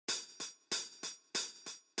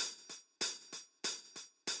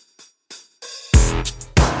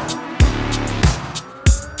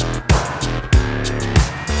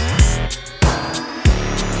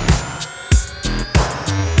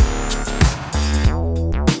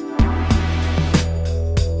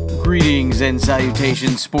Greetings and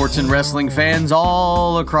salutations, sports and wrestling fans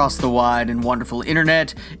all across the wide and wonderful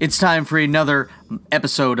internet. It's time for another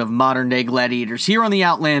episode of Modern Day Gladiators here on the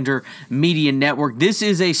Outlander Media Network. This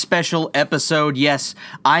is a special episode. Yes,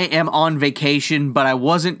 I am on vacation, but I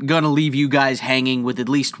wasn't going to leave you guys hanging with at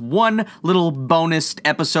least one little bonus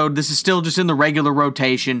episode. This is still just in the regular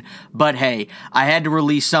rotation, but hey, I had to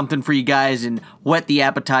release something for you guys and whet the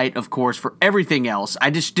appetite, of course, for everything else. I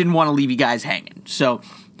just didn't want to leave you guys hanging. So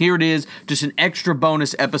here it is, just an extra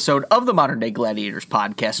bonus episode of the Modern Day Gladiators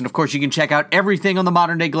podcast. And of course, you can check out everything on the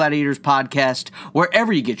Modern Day Gladiators podcast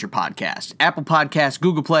wherever you get your podcasts. Apple Podcasts,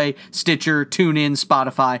 Google Play, Stitcher, TuneIn,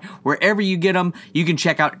 Spotify, wherever you get them, you can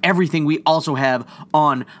check out everything we also have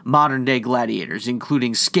on Modern Day Gladiators,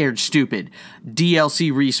 including Scared Stupid,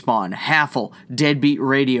 DLC Respawn, Haffle, Deadbeat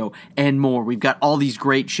Radio, and more. We've got all these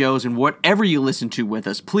great shows, and whatever you listen to with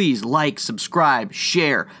us, please like, subscribe,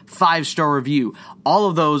 share, 5-star review. All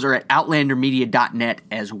of those are at outlandermedia.net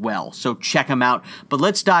as well, so check them out. But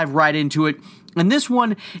let's dive right into it. And this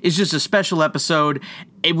one is just a special episode,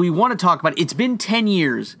 and we want to talk about, it's been 10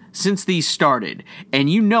 years since these started, and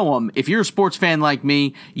you know them. If you're a sports fan like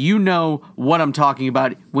me, you know what I'm talking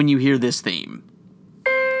about when you hear this theme.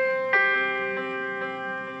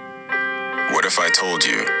 What if I told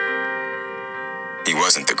you he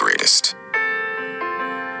wasn't the greatest?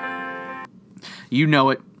 You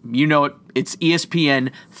know it. You know it. It's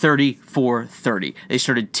ESPN 3430. They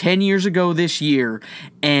started 10 years ago this year,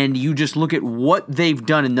 and you just look at what they've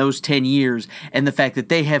done in those 10 years and the fact that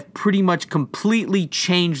they have pretty much completely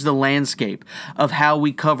changed the landscape of how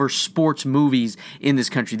we cover sports movies in this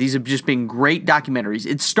country. These have just been great documentaries.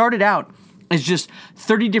 It started out as just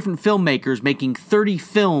 30 different filmmakers making 30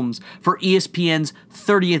 films for ESPN's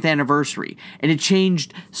 30th anniversary. And it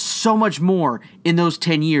changed so much more in those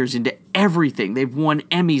 10 years into everything. They've won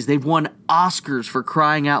Emmys, they've won Oscars, for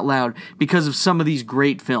crying out loud, because of some of these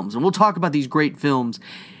great films. And we'll talk about these great films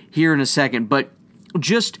here in a second, but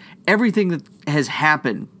just everything that has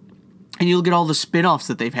happened. And you look at all the spin-offs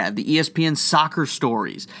that they've had, the ESPN soccer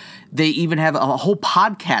stories. They even have a whole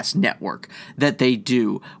podcast network that they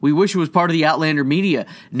do. We wish it was part of the Outlander Media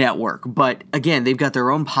Network. But again, they've got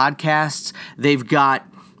their own podcasts. They've got,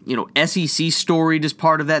 SEC Storied as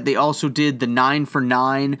part of that. They also did the 9 for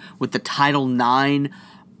 9 with the Title IX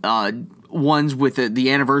ones with the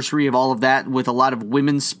anniversary of all of that, with a lot of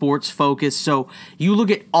women's sports focus. So you look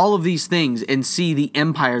at all of these things and see the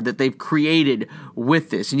empire that they've created with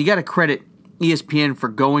this. And you got to credit ESPN for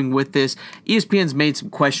going with this. ESPN's made some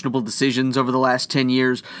questionable decisions over the last 10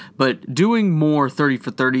 years, but doing more 30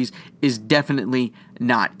 for 30s is definitely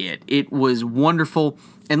not it. It was wonderful.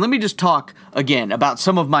 And let me just talk again about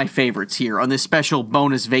some of my favorites here on this special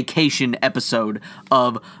bonus vacation episode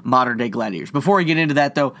of Modern Day Gladiators. Before I get into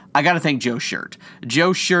that, though, I got to thank Joe Shirt.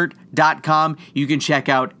 JoeShirt.com. You can check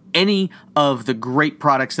out any of the great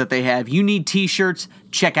products that they have. You need t-shirts,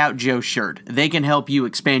 check out Joe Shirt. They can help you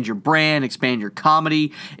expand your brand, expand your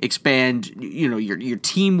comedy, expand your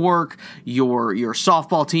teamwork, your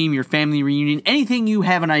softball team, your family reunion, anything you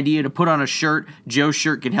have an idea to put on a shirt, Joe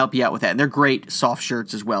Shirt can help you out with that. And they're great soft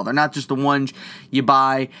shirts as well. They're not just the ones you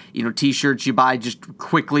buy, t-shirts you buy just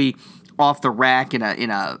quickly off the rack in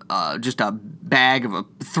a just a bag of a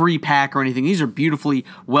 3-pack or anything. These are beautifully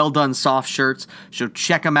well done soft shirts, so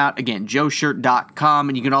check them out. Again, joeshirt.com,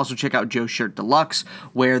 and you can also check out Joe Shirt Deluxe,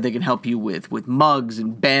 where they can help you with mugs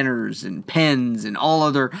and banners and pens and all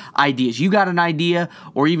other ideas. You got an idea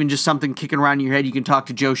or even just something kicking around in your head, you can talk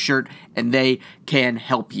to Joe Shirt and they can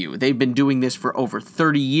help you. They've been doing this for over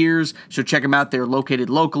 30 years, so check them out. They're located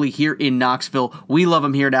locally here in Knoxville. We love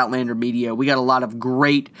them here at Outlander Media. We got a lot of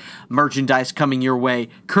great merchandise coming your way,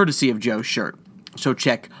 courtesy of Joe Shirt. So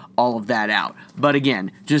check all of that out. But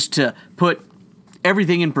again, just to put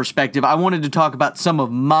everything in perspective, I wanted to talk about some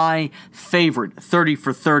of my favorite 30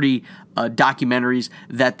 for 30 documentaries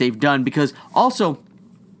that they've done, because also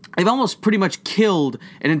they've almost pretty much killed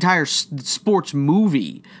an entire sports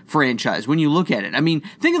movie franchise when you look at it. I mean,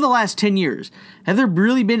 think of the last 10 years. Have there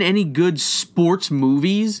really been any good sports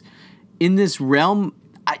movies in this realm?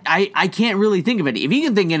 I can't really think of any. If you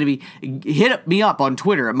can think of any, hit me up on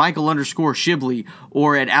Twitter at Michael_Shibley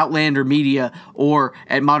or at Outlander Media or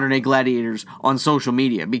at Modern Day Gladiators on social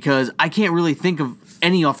media, because I can't really think of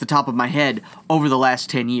any off the top of my head over the last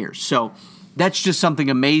 10 years. So that's just something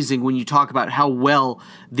amazing when you talk about how well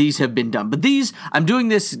these have been done. But these, I'm doing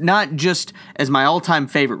this not just as my all-time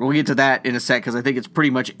favorite. We'll get to that in a sec, because I think it's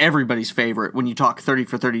pretty much everybody's favorite when you talk 30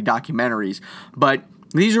 for 30 documentaries. But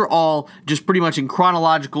these are all just pretty much in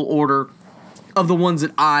chronological order of the ones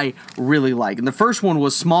that I really like. And the first one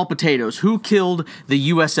was Small Potatoes, Who Killed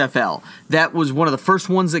the USFL. That was one of the first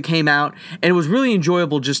ones that came out, and it was really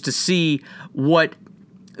enjoyable just to see what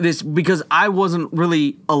this, because I wasn't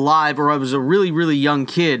really alive, or I was a really, really young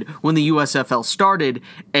kid when the USFL started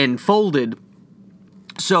and folded.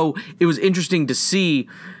 So it was interesting to see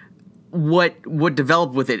what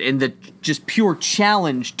developed with it and the just pure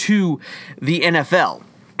challenge to the NFL.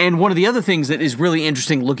 And one of the other things that is really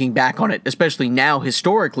interesting looking back on it, especially now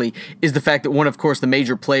historically, is the fact that one, of course, the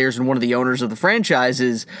major players and one of the owners of the franchise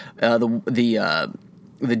is the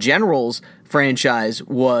Generals franchise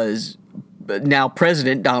was now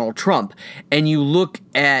President Donald Trump. And you look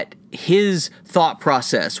at his thought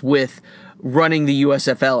process with running the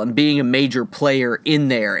USFL and being a major player in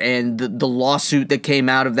there, and the lawsuit that came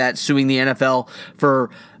out of that suing the NFL for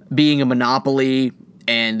being a monopoly,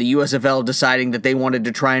 and the USFL deciding that they wanted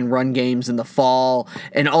to try and run games in the fall,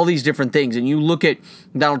 and all these different things. And you look at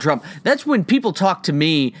Donald Trump, that's when people talk to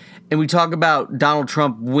me and we talk about Donald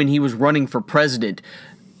Trump when he was running for president.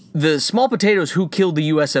 The Small Potatoes, Who Killed the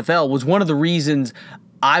USFL was one of the reasons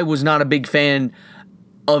I was not a big fan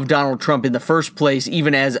of Donald Trump in the first place,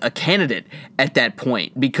 even as a candidate at that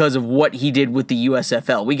point, because of what he did with the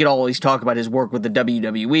USFL. We could always talk about his work with the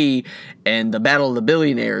WWE and the Battle of the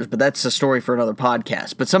Billionaires, but that's a story for another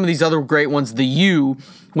podcast. But some of these other great ones, The U,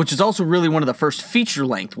 which is also really one of the first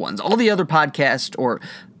feature-length ones. All the other podcasts or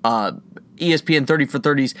ESPN 30 for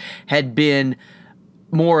 30s had been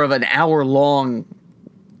more of an hour-long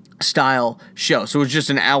style show, so it was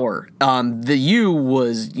just an hour. The U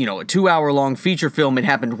was, a 2-hour-long feature film. It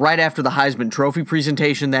happened right after the Heisman Trophy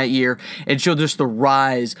presentation that year. It showed just the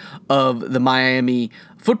rise of the Miami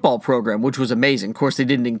football program, which was amazing. Of course, they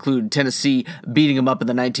didn't include Tennessee beating them up in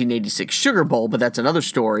the 1986 Sugar Bowl, but that's another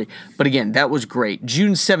story. But again, that was great.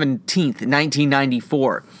 June 17th,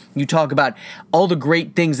 1994. You talk about all the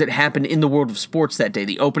great things that happened in the world of sports that day.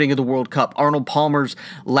 The opening of the World Cup, Arnold Palmer's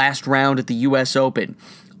last round at the U.S. Open,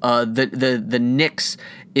 the Knicks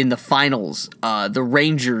in the finals, the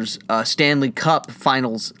Rangers Stanley Cup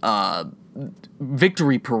finals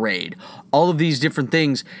victory parade, all of these different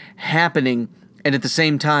things happening, and at the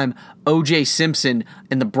same time, O.J. Simpson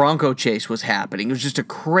and the Bronco chase was happening. It was just a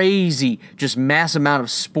crazy, just mass amount of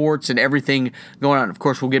sports and everything going on. Of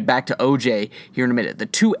course, we'll get back to O.J. here in a minute. The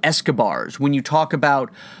two Escobars, when you talk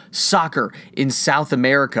about soccer in South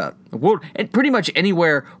America, and pretty much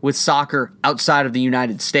anywhere with soccer outside of the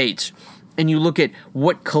United States, and you look at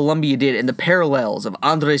what Colombia did and the parallels of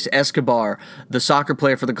Andres Escobar, the soccer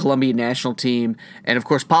player for the Colombian national team, and of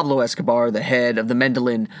course Pablo Escobar, the head of the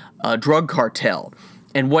Medellin drug cartel,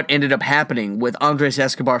 and what ended up happening with Andres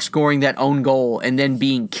Escobar scoring that own goal and then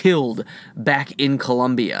being killed back in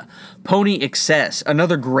Colombia. Pony Excess,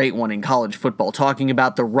 another great one in college football, talking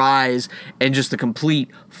about the rise and just the complete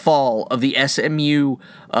fall of the SMU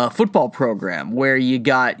football program, where you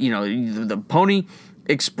got, the Pony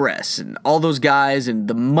Express and all those guys and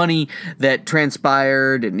the money that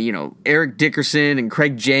transpired, and Eric Dickerson and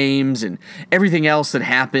Craig James and everything else that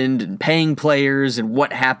happened, and paying players and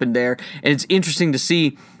what happened there. And it's interesting to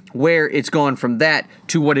see where it's gone from that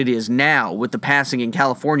to what it is now with the passing in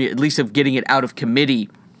California, at least of getting it out of committee,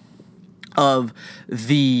 of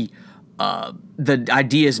the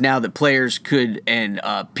ideas now that players could, and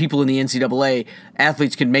people in the NCAA,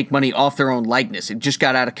 athletes could make money off their own likeness. It just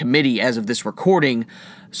got out of committee as of this recording,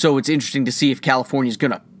 so it's interesting to see if California is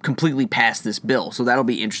going to completely pass this bill. So that'll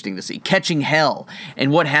be interesting to see. Catching Hell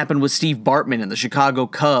and what happened with Steve Bartman and the Chicago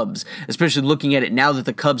Cubs, especially looking at it now that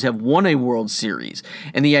the Cubs have won a World Series,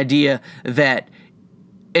 and the idea that,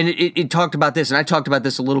 and it talked about this, and I talked about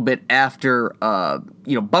this a little bit after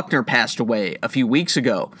Buckner passed away a few weeks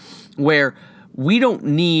ago, where we don't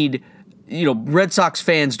need, Red Sox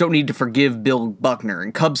fans don't need to forgive Bill Buckner,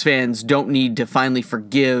 and Cubs fans don't need to finally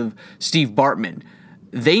forgive Steve Bartman.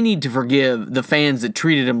 They need to forgive the fans that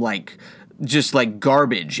treated him like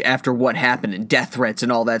garbage after what happened, and death threats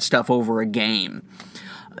and all that stuff over a game.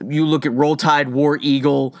 You look at Roll Tide, War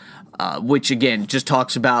Eagle, which again just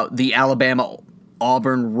talks about the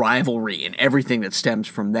Alabama-Auburn rivalry and everything that stems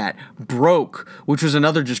from that. Broke, which was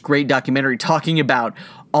another just great documentary talking about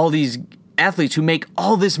all these athletes who make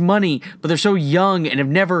all this money, but they're so young and have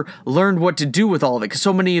never learned what to do with all of it, because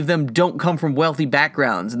so many of them don't come from wealthy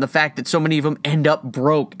backgrounds, and the fact that so many of them end up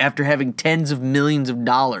broke after having tens of millions of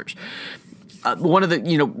dollars. One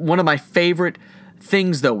of my favorite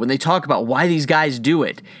things, though, when they talk about why these guys do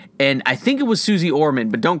it, and I think it was Susie Orman,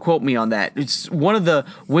 but don't quote me on that. It's one of the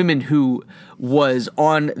women who was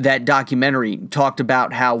on that documentary talked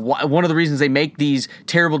about how one of the reasons they make these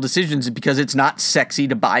terrible decisions is because it's not sexy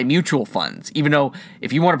to buy mutual funds, even though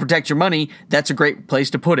if you want to protect your money, that's a great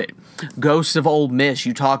place to put it. Ghosts of Ole Miss,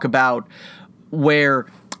 you talk about where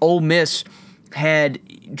Ole Miss had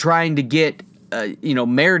trying to get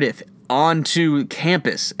Meredith onto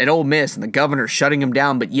campus at Ole Miss and the governor shutting him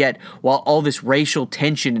down, but yet while all this racial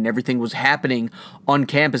tension and everything was happening on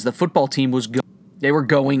campus, the football team they were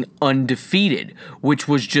going undefeated, which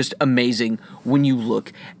was just amazing when you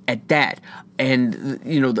look at that. And,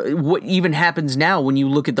 what even happens now when you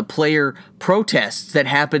look at the player protests that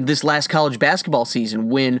happened this last college basketball season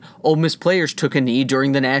when Ole Miss players took a knee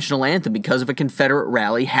during the national anthem because of a Confederate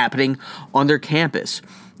rally happening on their campus.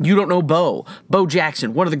 You don't know Bo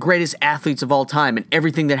Jackson, one of the greatest athletes of all time, and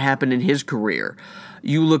everything that happened in his career.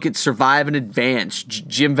 You look at Survive and Advance,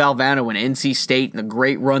 Jim Valvano and NC State and the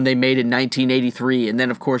great run they made in 1983. And then,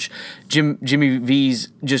 of course, Jimmy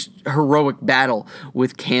V's just heroic battle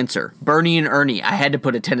with cancer. Bernie and Ernie. I had to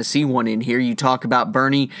put a Tennessee one in here. You talk about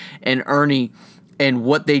Bernie and Ernie and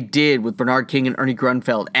what they did with Bernard King and Ernie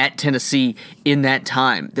Grunfeld at Tennessee in that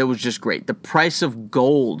time. That was just great. The Price of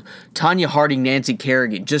Gold, Tanya Harding, Nancy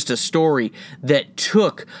Kerrigan, just a story that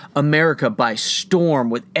took America by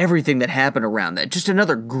storm with everything that happened around that. Just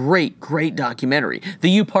another great, great documentary.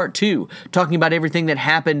 The U Part 2, talking about everything that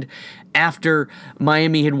happened after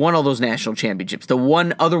Miami had won all those national championships. The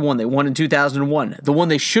one other one they won in 2001, the one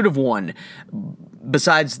they should have won,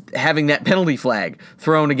 besides having that penalty flag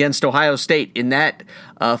thrown against Ohio State in that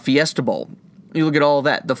Fiesta Bowl. You look at all of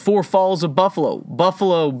that. The Four Falls of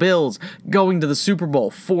Buffalo Bills going to the Super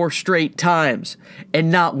Bowl 4 straight times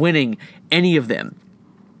and not winning any of them.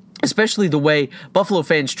 Especially the way Buffalo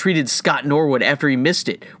fans treated Scott Norwood after he missed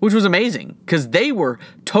it, which was amazing because they were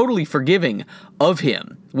totally forgiving of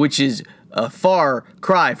him, which is a far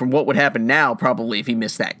cry from what would happen now probably if he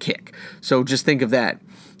missed that kick. So just think of that.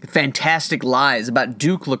 Fantastic Lies about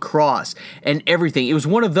Duke lacrosse and everything. It was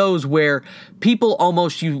one of those where people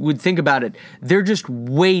almost, you would think about it, they're just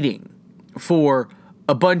waiting for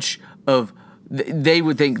a bunch of, they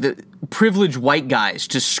would think that privileged white guys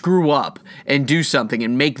to screw up and do something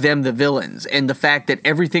and make them the villains. And the fact that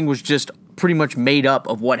everything was just pretty much made up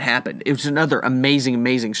of what happened. It was another amazing,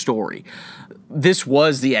 amazing story. This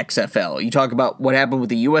was the XFL. You talk about what happened with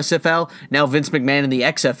the USFL, now Vince McMahon in the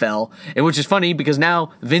XFL, and which is funny because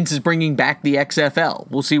now Vince is bringing back the XFL.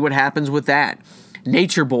 We'll see what happens with that.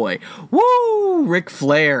 Nature Boy, woo, Ric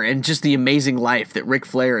Flair, and just the amazing life that Ric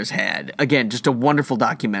Flair has had. Again, just a wonderful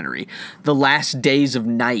documentary. The Last Days of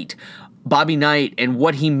Knight, Bobby Knight and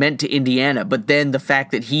what he meant to Indiana, but then the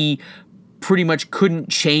fact that he pretty much couldn't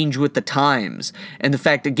change with the times. And the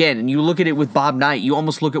fact, again, and you look at it with Bob Knight, you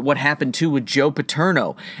almost look at what happened too with Joe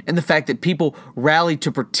Paterno, and the fact that people rallied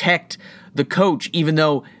to protect the coach, even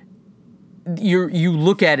though you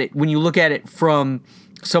look at it, when you look at it from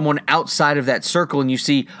someone outside of that circle and you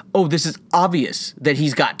see, oh, this is obvious that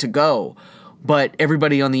he's got to go, but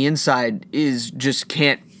everybody on the inside is just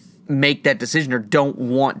can't make that decision or don't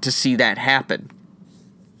want to see that happen.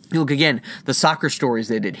 You look again, the soccer stories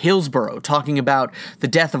they did. Hillsborough, talking about the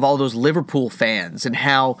death of all those Liverpool fans and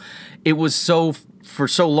how it was for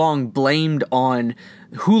so long blamed on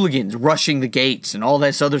hooligans rushing the gates and all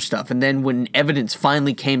this other stuff. And then when evidence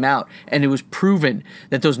finally came out and it was proven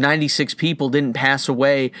that those 96 people didn't pass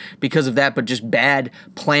away because of that, but just bad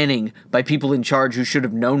planning by people in charge who should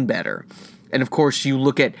have known better. And, of course, you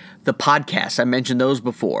look at the podcasts. I mentioned those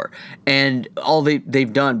before. And all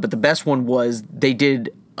they've done. But the best one was they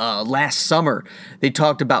did last summer. They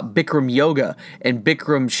talked about Bikram Yoga and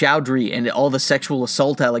Bikram Chowdhury and all the sexual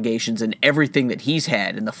assault allegations and everything that he's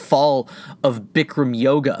had and the fall of Bikram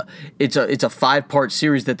Yoga. It's a 5-part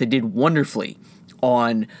series that they did wonderfully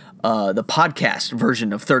on the podcast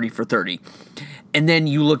version of 30 for 30. And then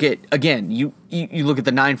you look at, again, you look at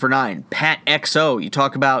the 9 for 9, Pat XO. You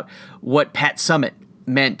talk about what Pat Summitt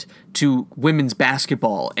meant to women's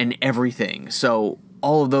basketball and everything. So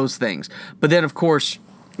all of those things. But then, of course,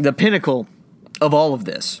 the pinnacle of all of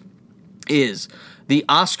this is the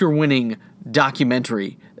Oscar-winning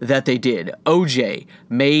documentary that they did, OJ,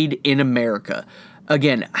 Made in America.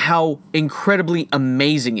 Again, how incredibly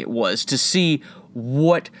amazing it was to see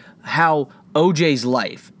how OJ's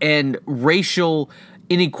life and racial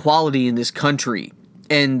inequality in this country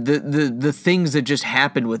and the things that just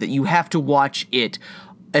happened with it. You have to watch it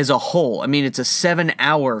as a whole. I mean, it's a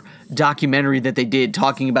 7-hour documentary that they did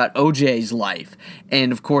talking about OJ's life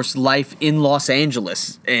and, of course, life in Los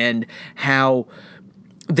Angeles and how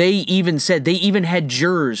they even had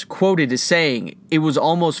jurors quoted as saying it was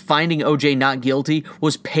almost finding OJ not guilty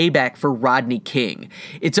was payback for Rodney King.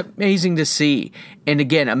 It's amazing to see, and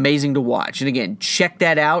again, amazing to watch. And again, check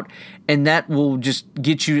that out, and that will just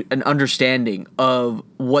get you an understanding of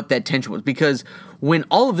what that tension was. Because when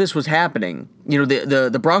all of this was happening,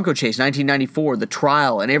 the Bronco chase, 1994, the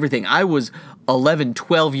trial and everything, I was 11,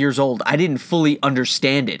 12 years old. I didn't fully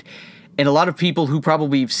understand it. And a lot of people who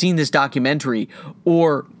probably have seen this documentary,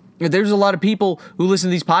 or there's a lot of people who listen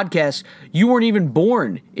to these podcasts, you weren't even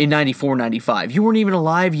born in 94, 95. You weren't even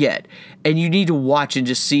alive yet. And you need to watch and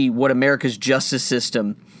just see what America's justice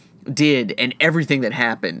system did and everything that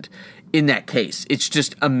happened in that case. It's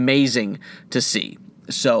just amazing to see.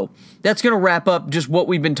 So that's going to wrap up just what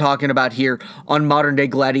we've been talking about here on Modern Day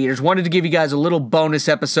Gladiators. Wanted to give you guys a little bonus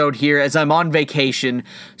episode here as I'm on vacation,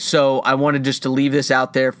 so I wanted just to leave this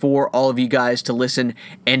out there for all of you guys to listen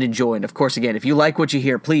and enjoy. And of course, again, if you like what you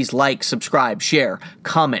hear, please like, subscribe, share,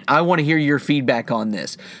 comment. I want to hear your feedback on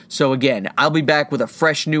this. So again, I'll be back with a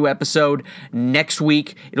fresh new episode next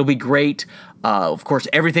week. It'll be great. Of course,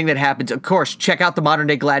 everything that happens, of course, check out the Modern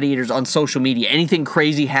Day Gladiators on social media. Anything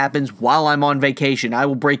crazy happens while I'm on vacation, I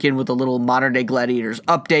will break in with a little Modern Day Gladiators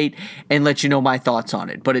update and let you know my thoughts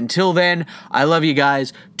on it. But until then, I love you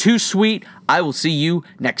guys. Too sweet. I will see you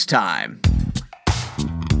next time.